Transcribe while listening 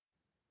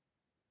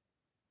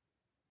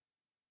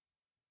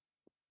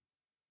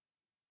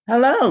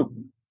Hello,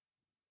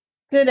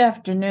 good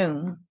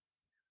afternoon.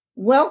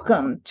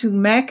 Welcome to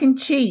Mac and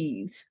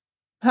Cheese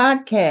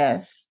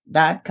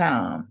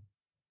Podcast.com.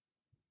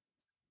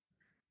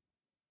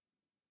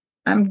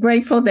 I'm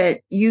grateful that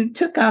you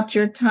took out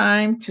your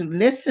time to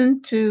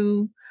listen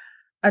to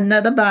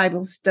another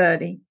Bible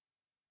study.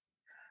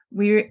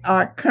 We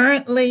are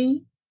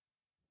currently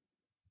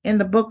in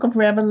the book of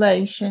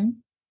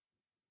Revelation,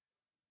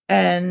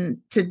 and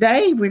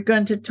today we're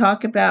going to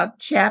talk about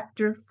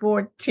chapter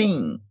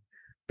 14,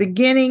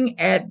 beginning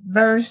at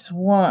verse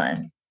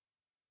 1.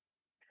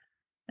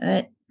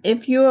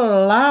 If you'll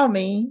allow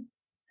me,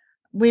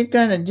 we're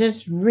going to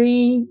just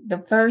read the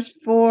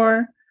first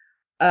four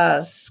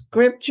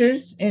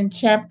scriptures in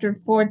chapter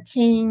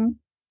 14,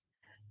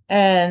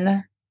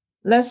 and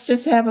let's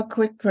just have a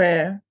quick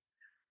prayer.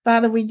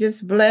 Father, we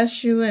just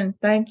bless you and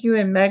thank you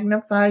and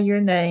magnify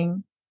your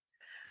name.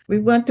 We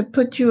want to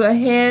put you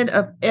ahead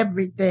of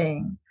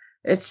everything,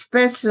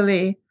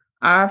 especially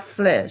our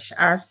flesh,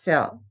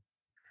 ourself.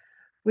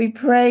 We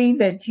pray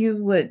that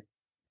you would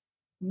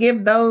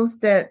give those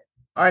that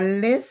are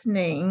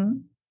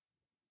listening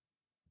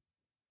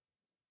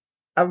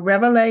a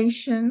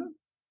revelation.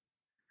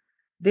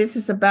 This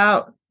is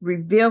about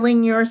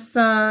revealing your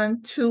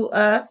son to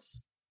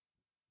us.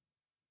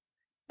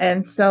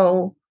 And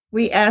so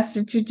we ask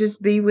that you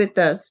just be with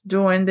us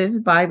during this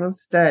Bible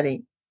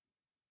study.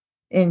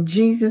 In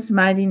Jesus'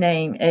 mighty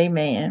name,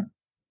 amen.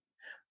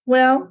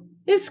 Well,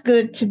 it's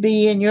good to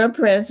be in your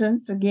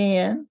presence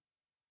again.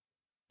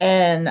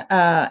 And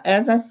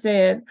as I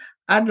said,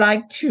 I'd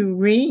like to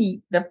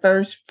read the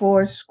first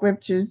four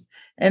scriptures.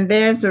 And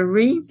there's a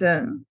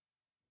reason,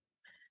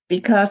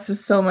 because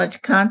there's so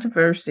much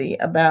controversy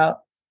about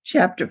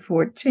chapter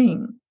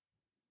 14.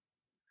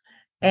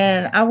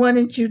 And I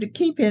wanted you to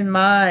keep in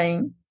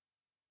mind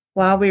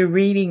while we're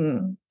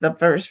reading the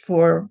first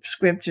four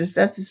scriptures,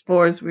 that's as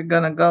far as we're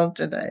going to go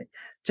today,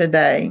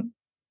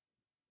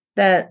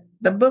 that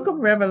the book of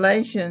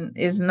Revelation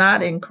is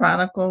not in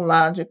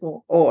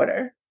chronological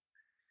order.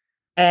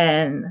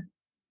 And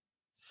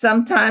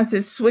sometimes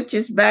it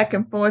switches back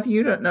and forth.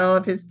 You don't know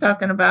if it's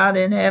talking about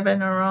in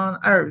heaven or on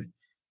earth.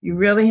 You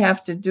really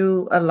have to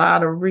do a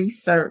lot of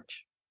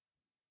research.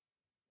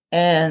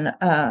 And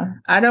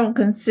I don't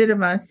consider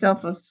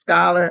myself a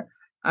scholar.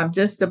 I'm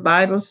just a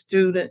Bible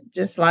student,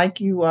 just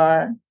like you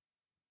are.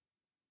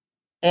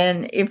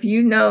 And if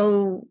you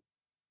know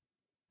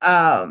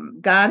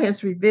God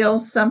has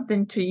revealed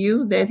something to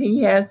you that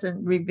He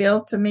hasn't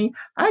revealed to me,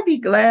 I'd be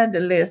glad to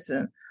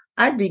listen.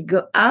 I'd be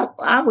good.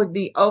 I would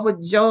be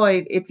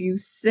overjoyed if you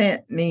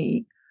sent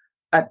me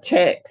a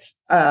text,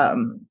 got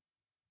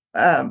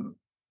in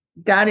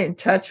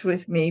touch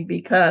with me,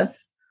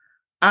 because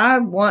I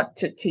want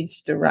to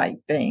teach the right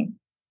thing.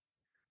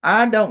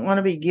 I don't want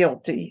to be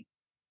guilty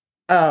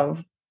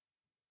of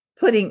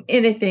putting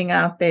anything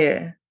out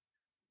there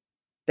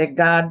that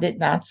God did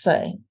not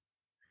say.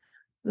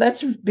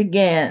 Let's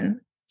begin.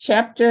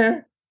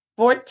 Chapter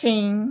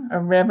 14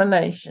 of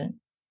Revelation.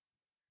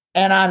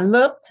 And I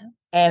looked,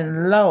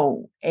 and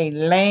lo, a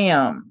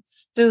lamb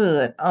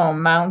stood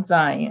on Mount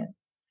Zion,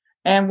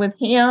 and with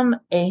him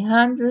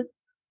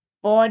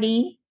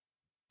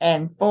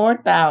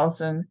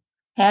 144,000,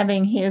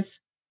 having his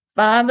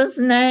father's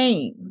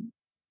name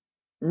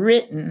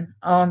written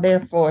on their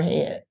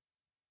forehead.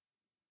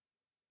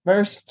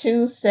 Verse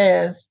 2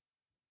 says,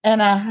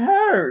 And I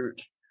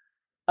heard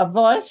a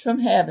voice from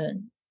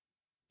heaven,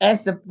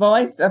 as the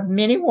voice of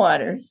many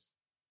waters,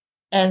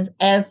 and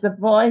as the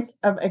voice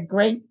of a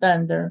great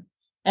thunder.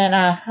 And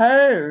I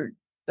heard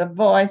the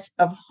voice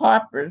of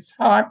harpers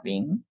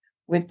harping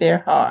with their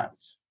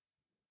harps.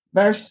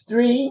 Verse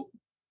 3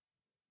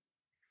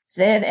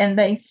 said, And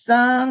they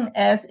sung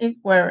as it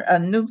were a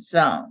new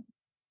song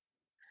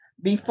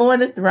before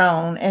the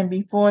throne and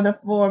before the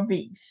four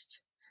beasts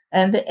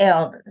and the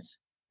elders.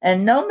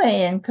 And no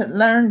man could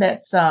learn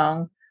that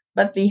song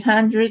but the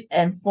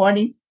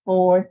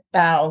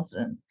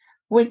 144,000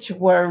 which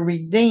were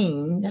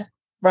redeemed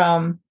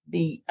from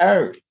the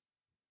earth.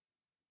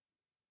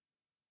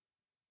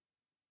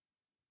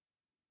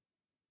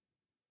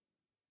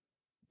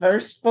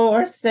 Verse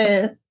 4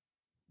 says,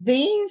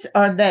 These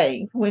are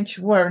they which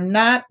were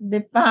not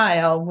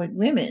defiled with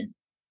women,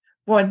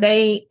 for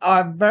they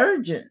are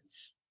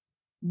virgins.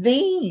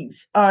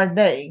 These are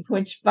they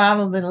which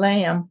follow the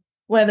Lamb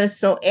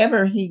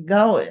whithersoever he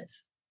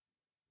goeth.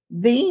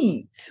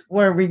 These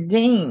were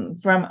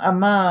redeemed from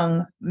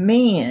among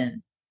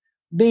men,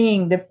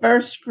 being the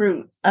first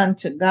fruit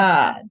unto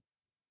God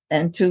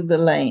and to the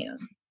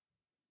Lamb.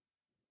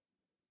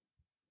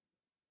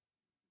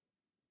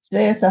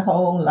 Says a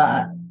whole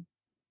lot.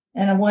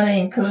 And I want to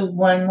include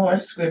one more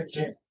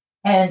scripture.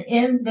 And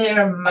in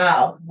their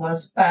mouth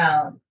was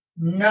found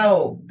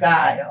no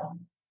guile,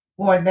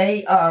 for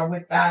they are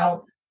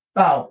without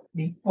fault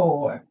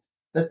before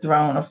the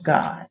throne of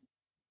God.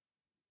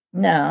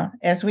 Now,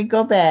 as we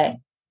go back,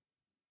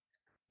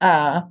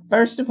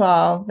 first of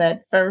all,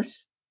 that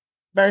first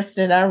verse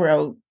that I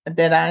wrote,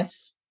 that I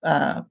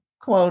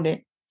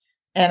quoted,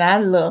 and I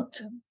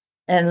looked,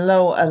 and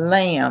lo, a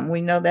lamb. We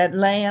know that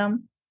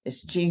lamb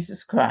is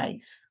Jesus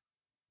Christ.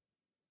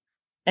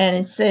 And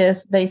it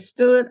says they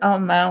stood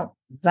on Mount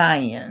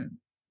Zion.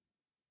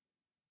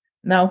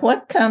 Now,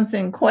 what comes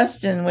in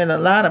question with a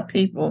lot of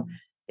people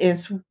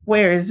is,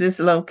 where is this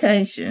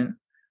location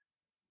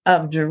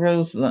of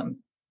Jerusalem?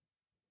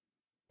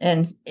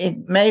 And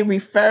it may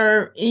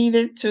refer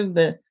either to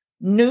the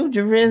New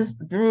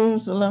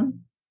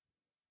Jerusalem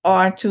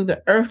or to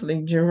the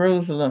earthly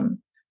Jerusalem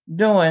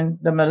during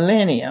the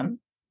millennium.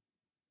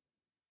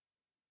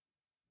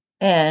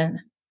 And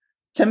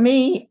to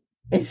me,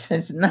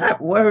 it's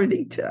not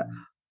worthy to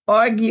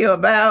argue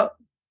about,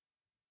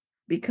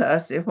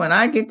 because if when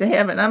I get to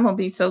heaven, I'm going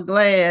to be so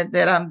glad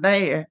that I'm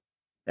there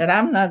that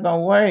I'm not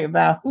going to worry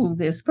about who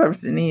this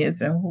person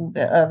is and who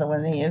the other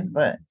one is.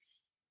 But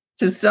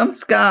to some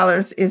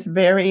scholars, it's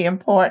very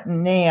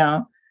important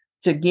now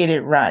to get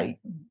it right.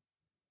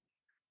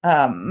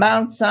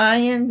 Mount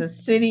Zion, the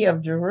city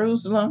of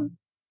Jerusalem,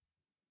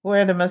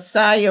 where the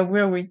Messiah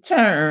will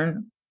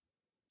return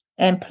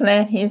and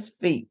plant his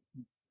feet.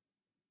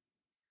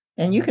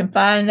 And you can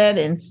find that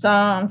in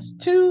Psalms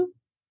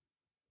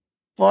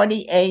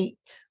 2:48,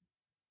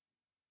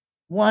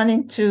 1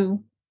 and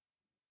 2,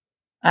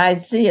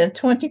 Isaiah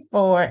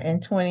 24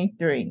 and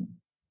 23.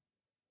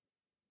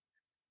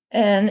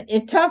 And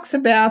it talks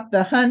about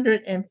the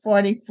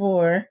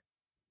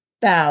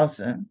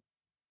 144,000.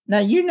 Now,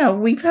 you know,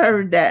 we've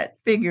heard that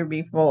figure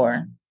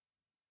before.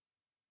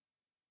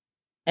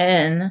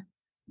 And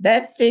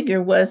that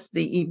figure was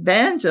the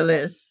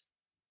evangelists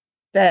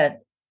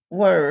that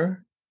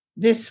were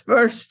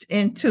dispersed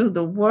into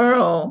the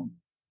world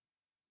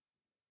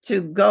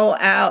to go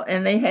out,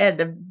 and they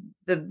had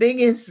the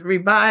biggest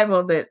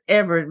revival that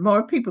ever,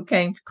 more people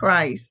came to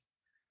Christ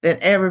than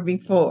ever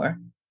before.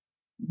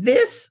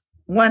 This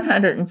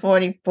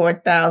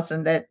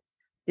 144,000 that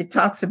it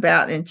talks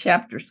about in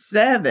chapter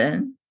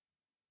 7,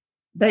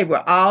 they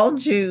were all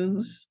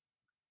Jews,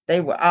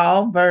 they were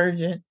all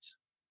virgins,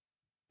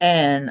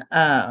 and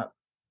I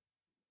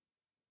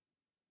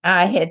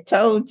had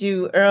told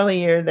you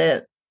earlier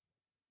that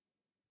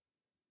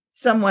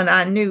someone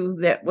I knew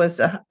that was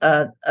a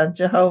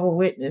Jehovah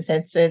Witness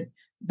had said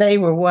they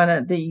were one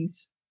of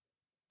these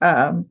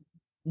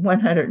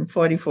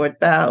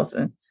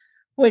 144,000,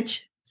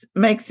 which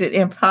makes it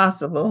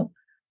impossible,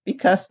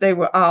 because they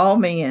were all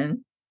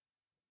men,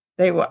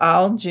 they were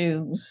all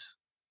Jews,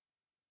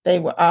 they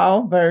were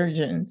all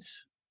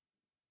virgins,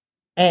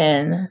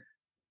 and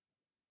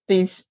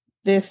this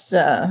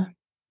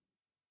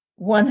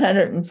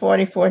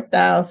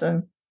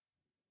 144,000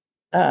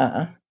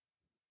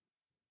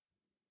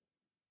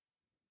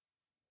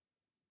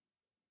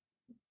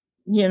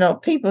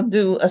 people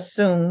do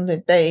assume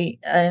that they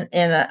and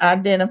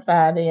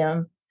identify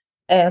them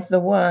as the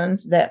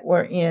ones that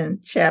were in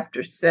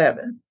chapter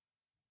 7.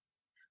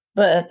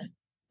 But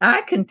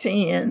I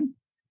contend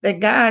that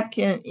God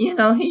can,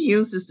 he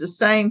uses the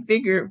same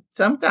figure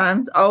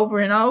sometimes over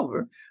and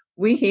over.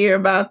 We hear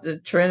about the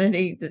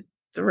Trinity, the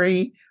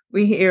three,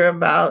 we hear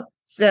about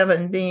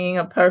 7 being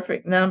a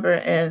perfect number,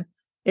 and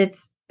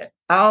it's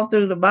all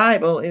through the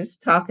Bible is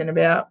talking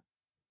about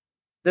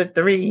the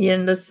 3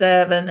 and the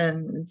 7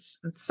 and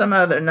some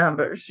other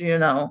numbers,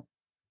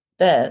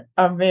 that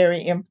are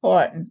very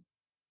important.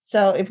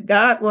 So if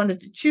God wanted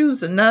to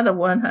choose another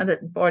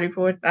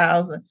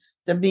 144,000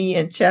 to be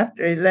in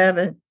chapter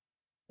 11,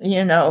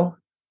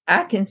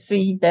 I can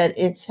see that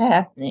it's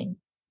happening.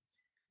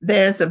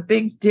 There's a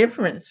big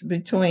difference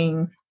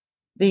between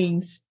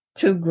these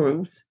two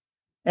groups.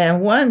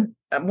 And one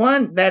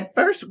that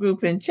first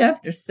group in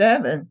chapter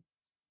 7,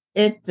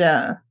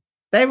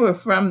 they were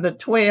from the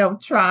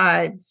 12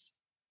 tribes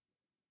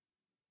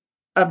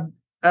of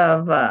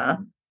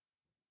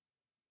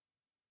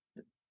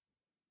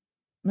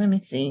let me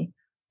see.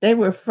 They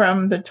were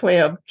from the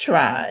 12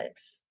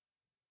 tribes,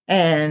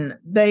 and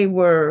they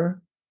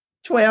were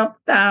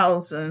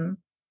 12,000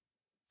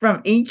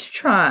 from each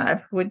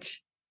tribe,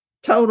 which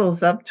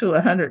totals up to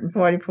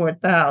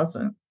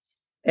 144,000.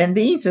 And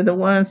these are the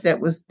ones that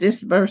was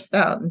dispersed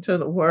out into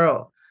the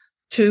world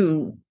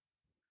to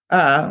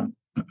tell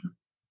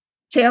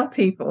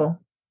people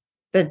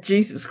that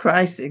Jesus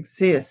Christ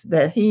exists,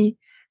 that he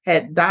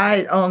had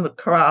died on the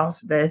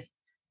cross, that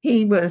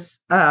he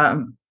was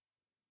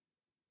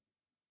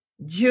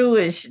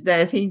Jewish,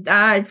 that he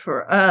died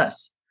for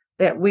us,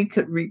 that we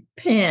could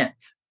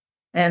repent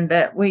and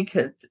that we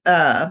could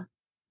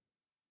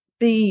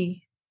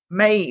be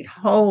made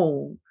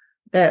whole,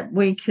 that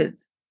we could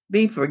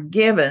be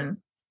forgiven,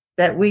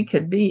 that we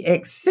could be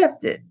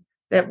accepted,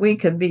 that we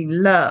could be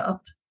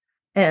loved.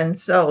 And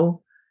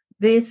so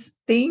these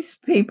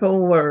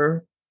people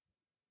were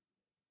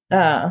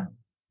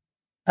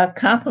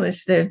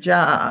accomplished their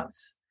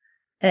jobs,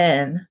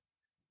 and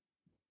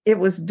it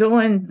was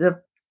during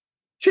the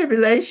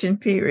tribulation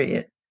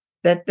period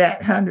that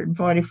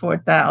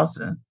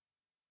 144,000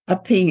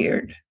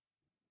 appeared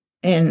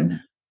in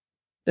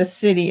the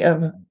city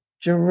of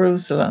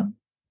Jerusalem.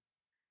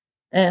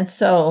 And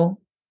so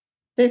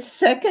this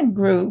second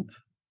group,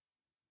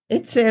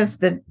 it says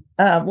that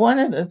one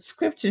of the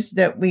scriptures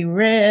that we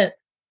read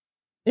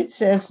it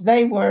says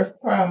they were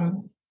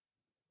from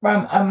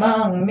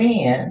among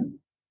men.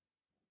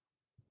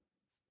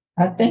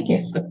 I think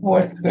it's the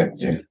fourth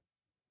scripture.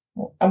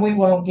 We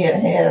won't get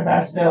ahead of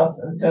ourselves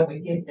until we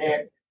get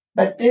there.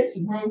 But this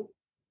group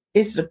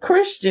is a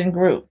Christian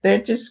group.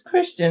 They're just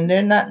Christian.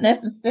 They're not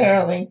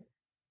necessarily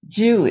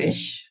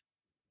Jewish.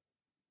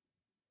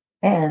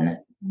 And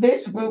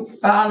this group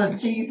followed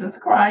Jesus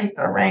Christ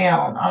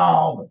around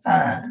all the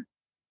time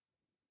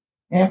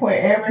and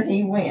wherever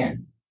he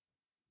went.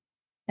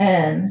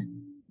 And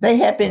they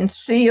had been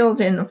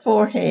sealed in the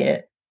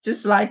forehead,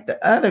 just like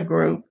the other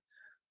group.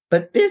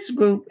 But this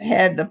group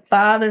had the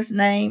Father's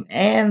name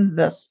and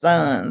the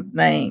Son's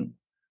name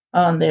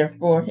on their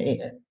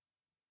forehead.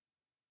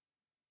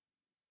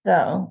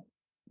 So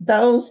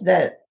those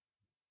that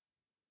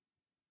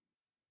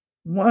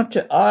want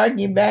to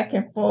argue back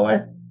and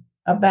forth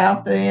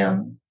about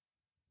them,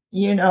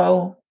 you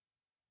know,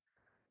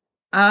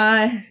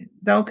 I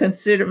don't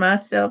consider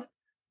myself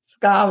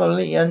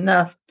scholarly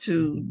enough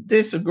to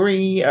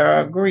disagree or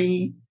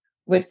agree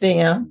with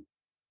them.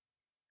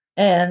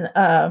 And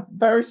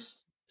verse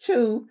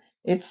 2,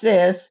 it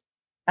says,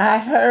 I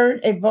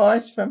heard a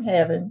voice from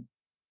heaven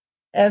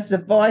as the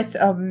voice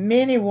of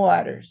many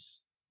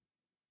waters,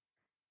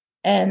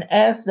 and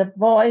as the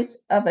voice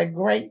of a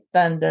great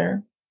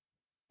thunder.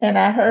 And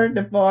I heard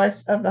the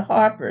voice of the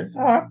harpers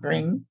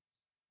harping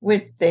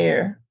with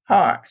their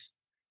harps.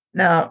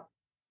 Now,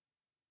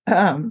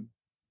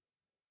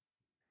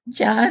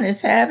 John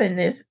is having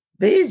this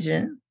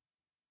vision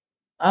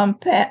on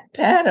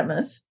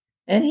Patmos,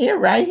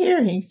 and right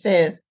here, he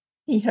says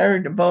he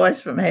heard the voice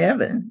from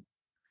heaven.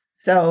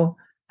 So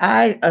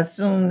I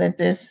assume that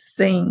this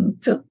scene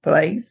took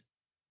place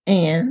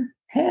in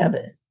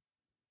heaven.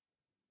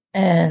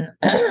 And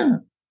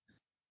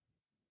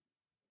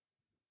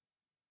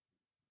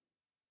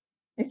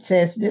it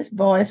says this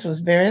voice was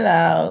very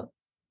loud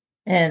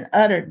and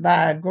uttered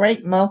by a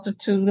great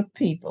multitude of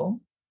people,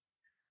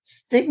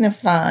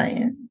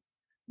 signifying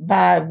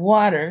by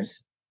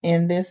waters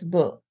in this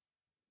book.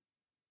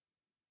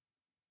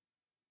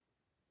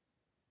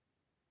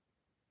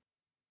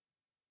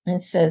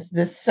 It says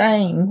the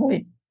same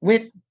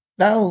with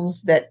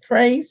those that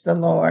praise the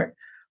Lord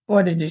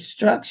for the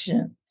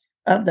destruction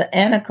of the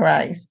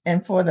Antichrist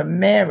and for the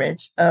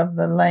marriage of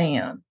the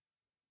Lamb.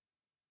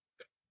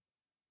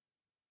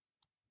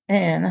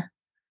 And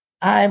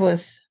I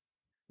was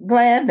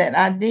glad that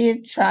I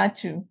did try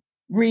to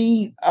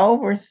read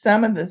over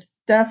some of the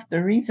stuff,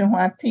 the reason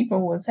why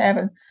people was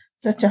having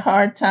such a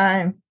hard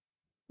time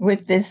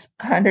with this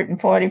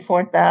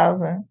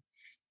 144,000.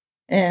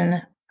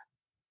 And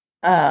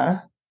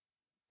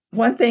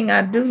one thing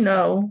I do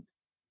know,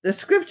 the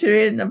scripture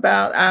isn't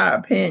about our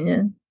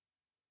opinion.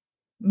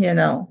 You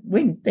know,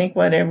 we can think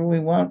whatever we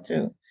want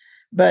to,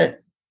 but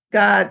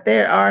God,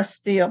 there are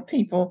still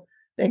people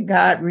that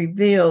God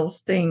reveals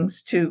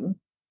things to.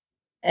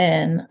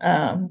 And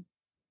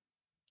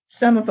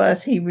some of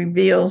us he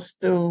reveals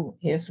through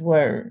his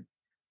word.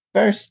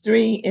 Verse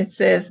 3, it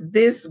says,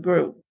 this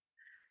group,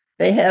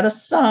 they had a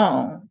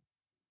song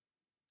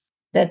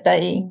that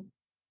they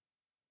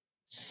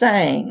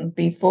sang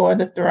before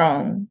the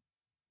throne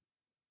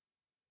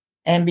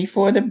and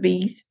before the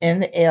beast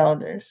and the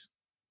elders.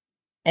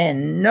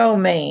 And no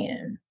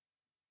man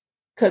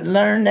could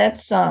learn that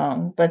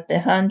song but the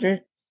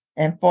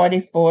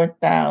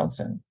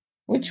 144,000,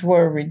 which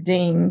were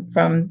redeemed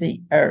from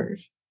the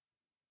earth.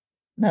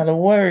 Now, the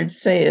word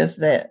says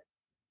that.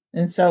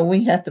 And so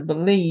we have to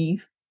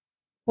believe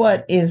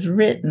what is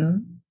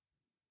written.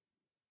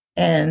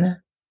 And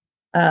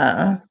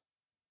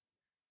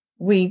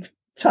we've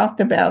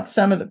talked about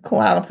some of the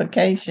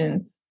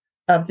qualifications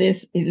of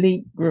this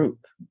elite group.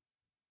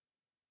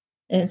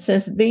 And it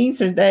says,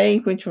 these are they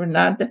which were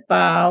not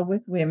defiled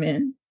with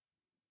women,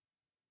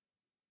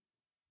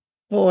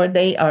 for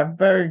they are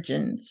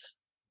virgins.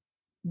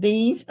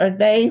 These are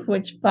they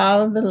which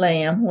follow the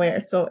Lamb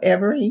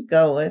wheresoever he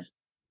goeth.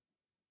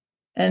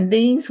 And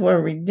these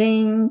were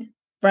redeemed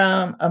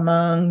from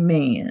among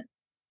men.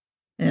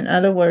 In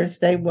other words,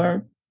 they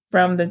were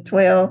from the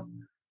 12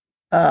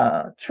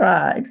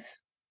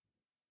 tribes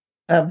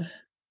of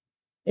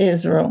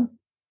Israel.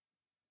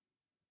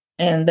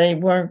 And they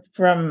weren't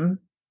from,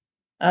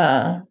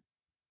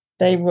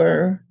 they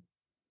were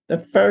the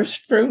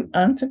first fruit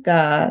unto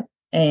God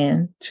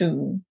and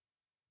to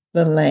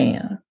the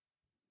Lamb.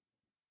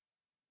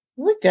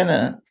 We're going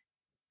to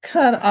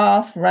cut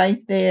off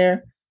right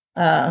there.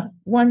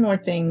 One more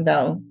thing,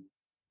 though.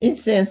 It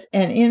says,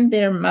 and in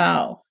their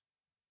mouth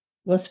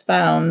was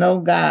found no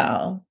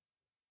guile.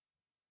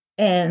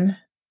 And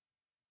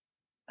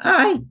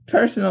I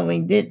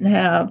personally didn't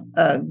have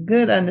a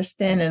good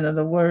understanding of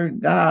the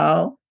word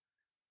guile.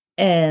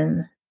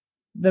 And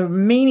the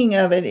meaning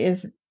of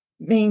it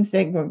means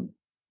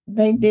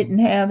they didn't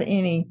have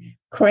any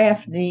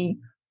crafty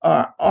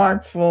or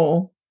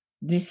artful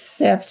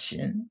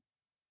deception,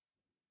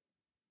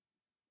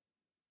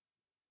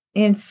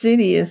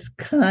 insidious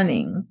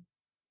cunning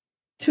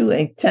to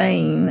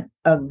attain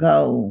a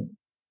goal.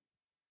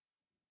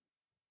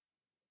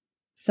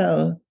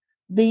 So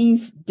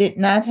These did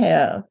not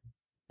have,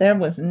 there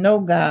was no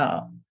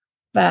guile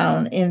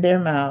found in their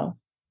mouth,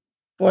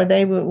 for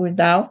they were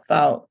without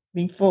fault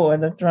before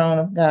the throne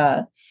of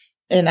God.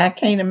 And I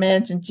can't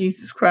imagine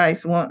Jesus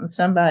Christ wanting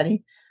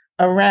somebody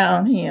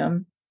around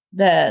him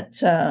that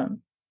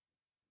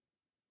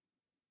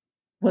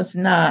was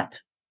not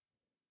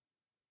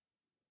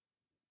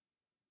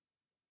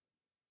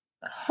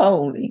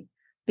holy.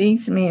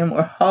 These men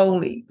were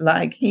holy,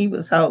 like he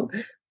was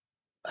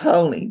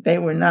holy. They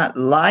were not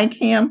like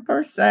him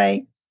per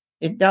se.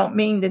 It don't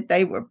mean that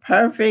they were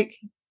perfect,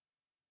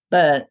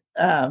 but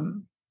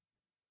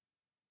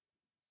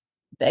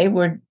they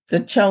were the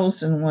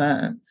chosen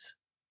ones,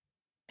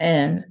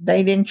 and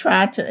they didn't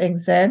try to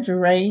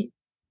exaggerate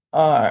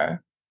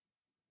or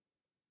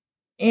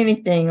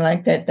anything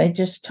like that. They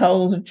just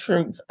told the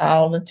truth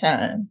all the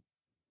time.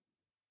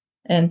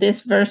 And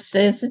this verse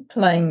says it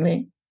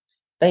plainly.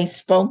 They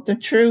spoke the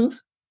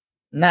truth,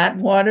 not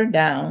watered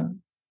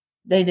down.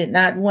 They did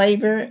not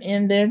waver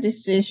in their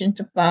decision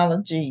to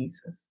follow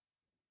Jesus.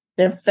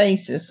 Their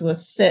faces were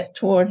set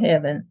toward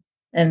heaven,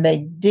 and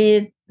they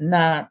did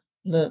not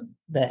look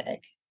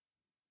back.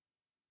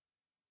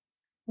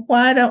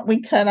 Why don't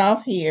we cut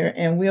off here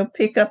and we'll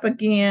pick up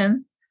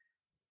again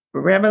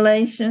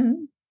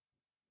Revelation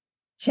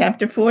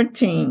chapter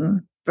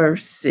 14,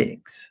 verse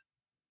 6.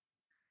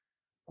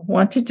 I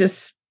want to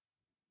just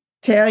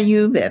tell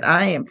you that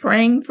I am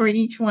praying for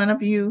each one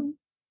of you.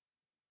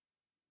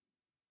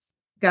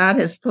 God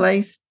has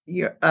placed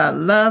your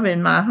love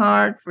in my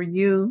heart for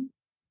you.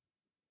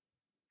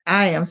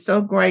 I am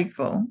so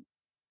grateful.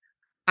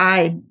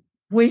 I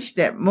wish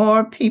that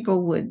more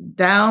people would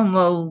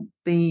download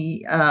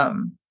the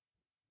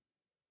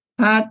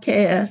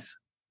podcast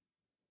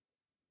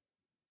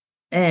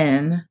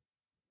and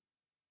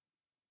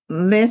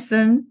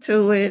listen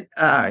to it.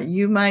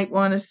 You might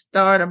want to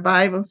start a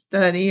Bible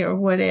study or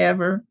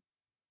whatever.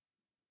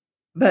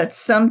 But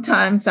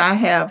sometimes I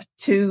have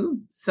 2,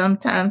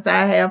 sometimes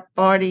I have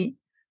 40,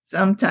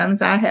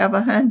 sometimes I have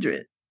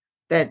 100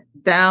 that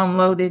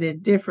downloaded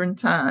at different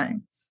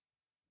times.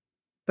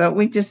 But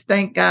we just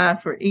thank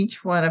God for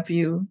each one of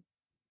you.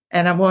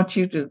 And I want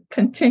you to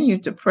continue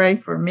to pray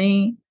for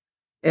me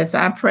as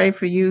I pray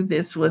for you.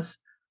 This was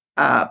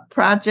a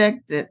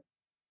project that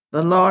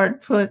the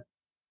Lord put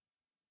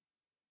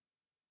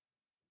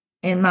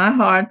in my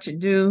heart to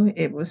do.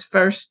 It was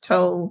first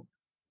told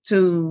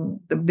to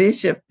the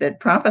bishop that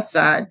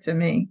prophesied to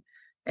me,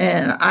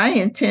 and I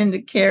intend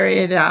to carry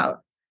it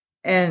out.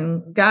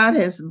 And God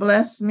has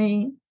blessed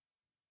me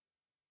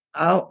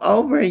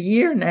over a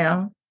year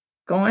now,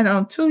 going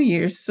on 2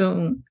 years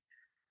soon,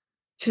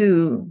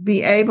 to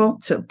be able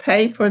to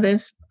pay for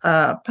this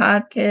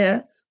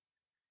podcast.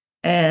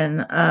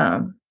 And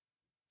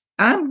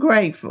I'm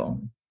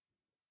grateful.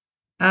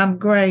 I'm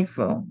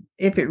grateful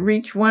if it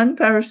reached one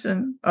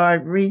person or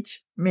it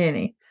reached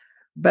many.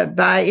 But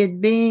by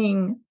it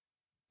being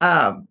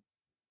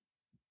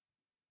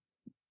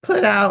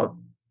put out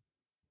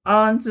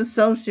onto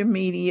social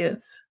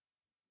medias,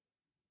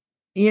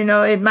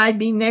 it might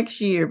be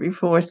next year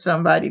before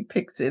somebody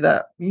picks it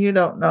up. You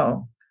don't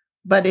know.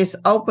 But it's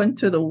open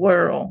to the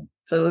world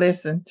to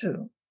listen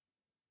to.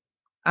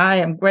 I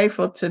am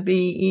grateful to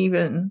be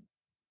even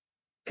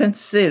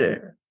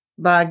considered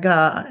by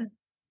God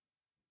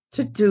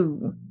to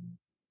do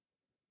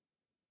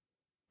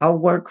a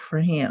work for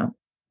him,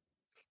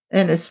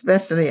 and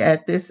especially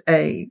at this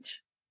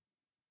age.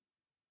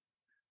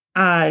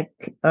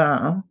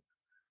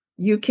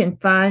 You can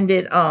find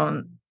it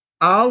on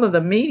all of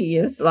the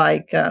medias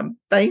like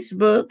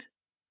Facebook,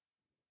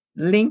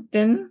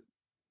 LinkedIn,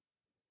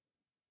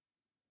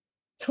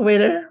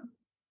 Twitter.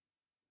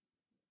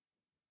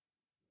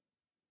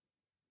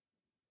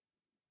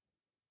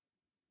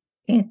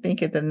 Can't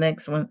think of the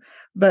next one,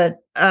 but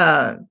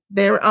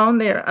they're on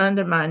there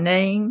under my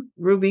name,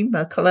 Ruby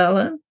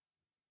McClellan.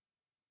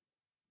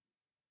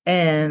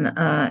 And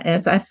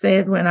as I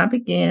said when I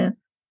began,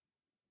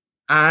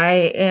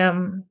 I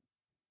am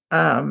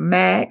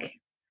Mac,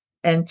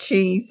 and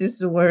cheese is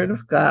the word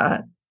of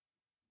God.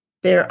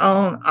 They're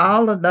on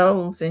all of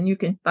those, and you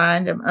can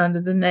find them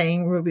under the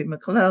name Ruby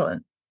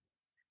McClellan.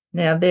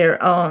 Now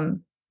they're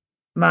on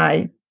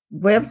my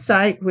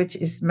website, which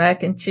is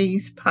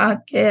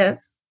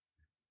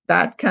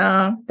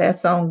macandcheesepodcast.com.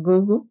 That's on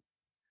Google.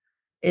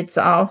 It's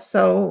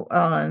also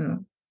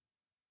on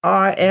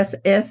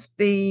RSS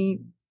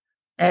feed.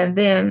 And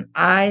then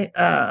I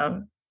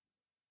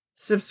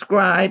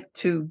subscribe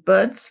to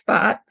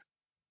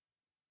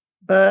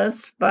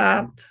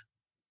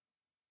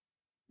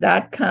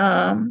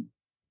buzzspot.com,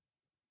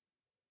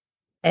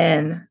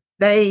 and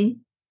they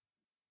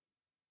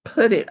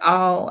put it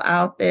all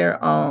out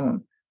there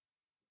on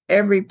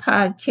every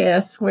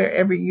podcast,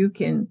 wherever you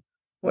can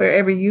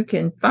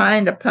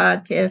find a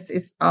podcast,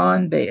 it's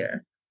on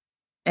there.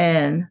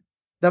 And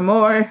the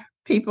more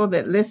people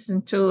that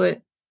listen to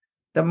it,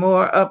 the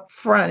more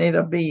upfront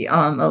it'll be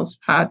on those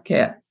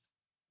podcast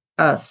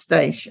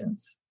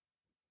stations.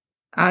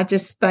 I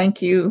just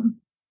thank you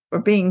for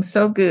being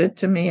so good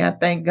to me. I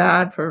thank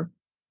God for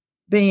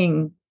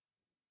being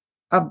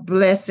a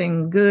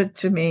blessing good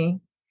to me,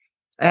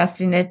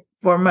 asking it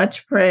for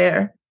much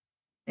prayer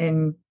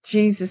in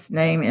Jesus'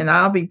 name. And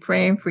I'll be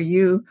praying for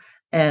you.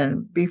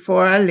 And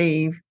before I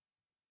leave,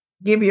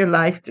 give your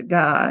life to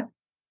God.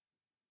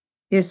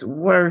 It's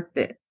worth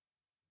it.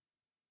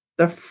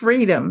 The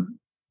freedom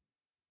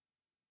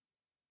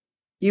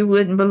you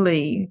wouldn't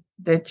believe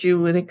that you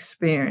would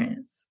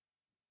experience.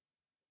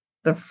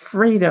 The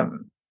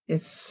freedom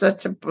is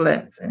such a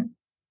blessing.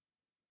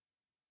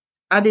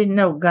 I didn't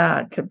know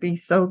God could be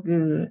so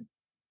good.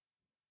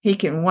 He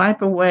can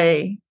wipe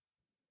away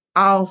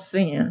all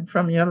sin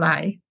from your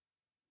life.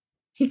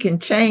 He can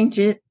change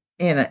it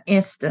in an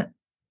instant.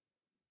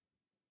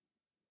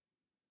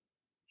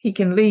 He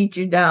can lead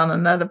you down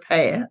another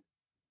path.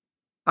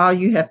 All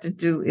you have to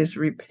do is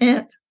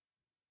repent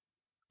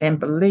and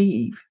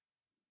believe.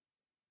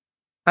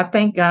 I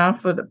thank God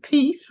for the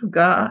peace of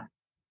God.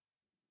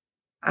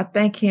 I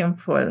thank Him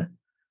for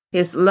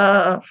His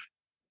love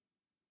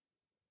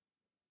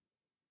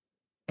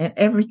and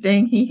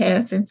everything He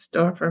has in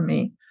store for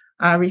me.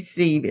 I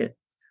receive it.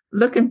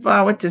 Looking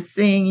forward to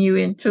seeing you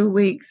in 2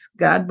 weeks.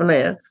 God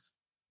bless.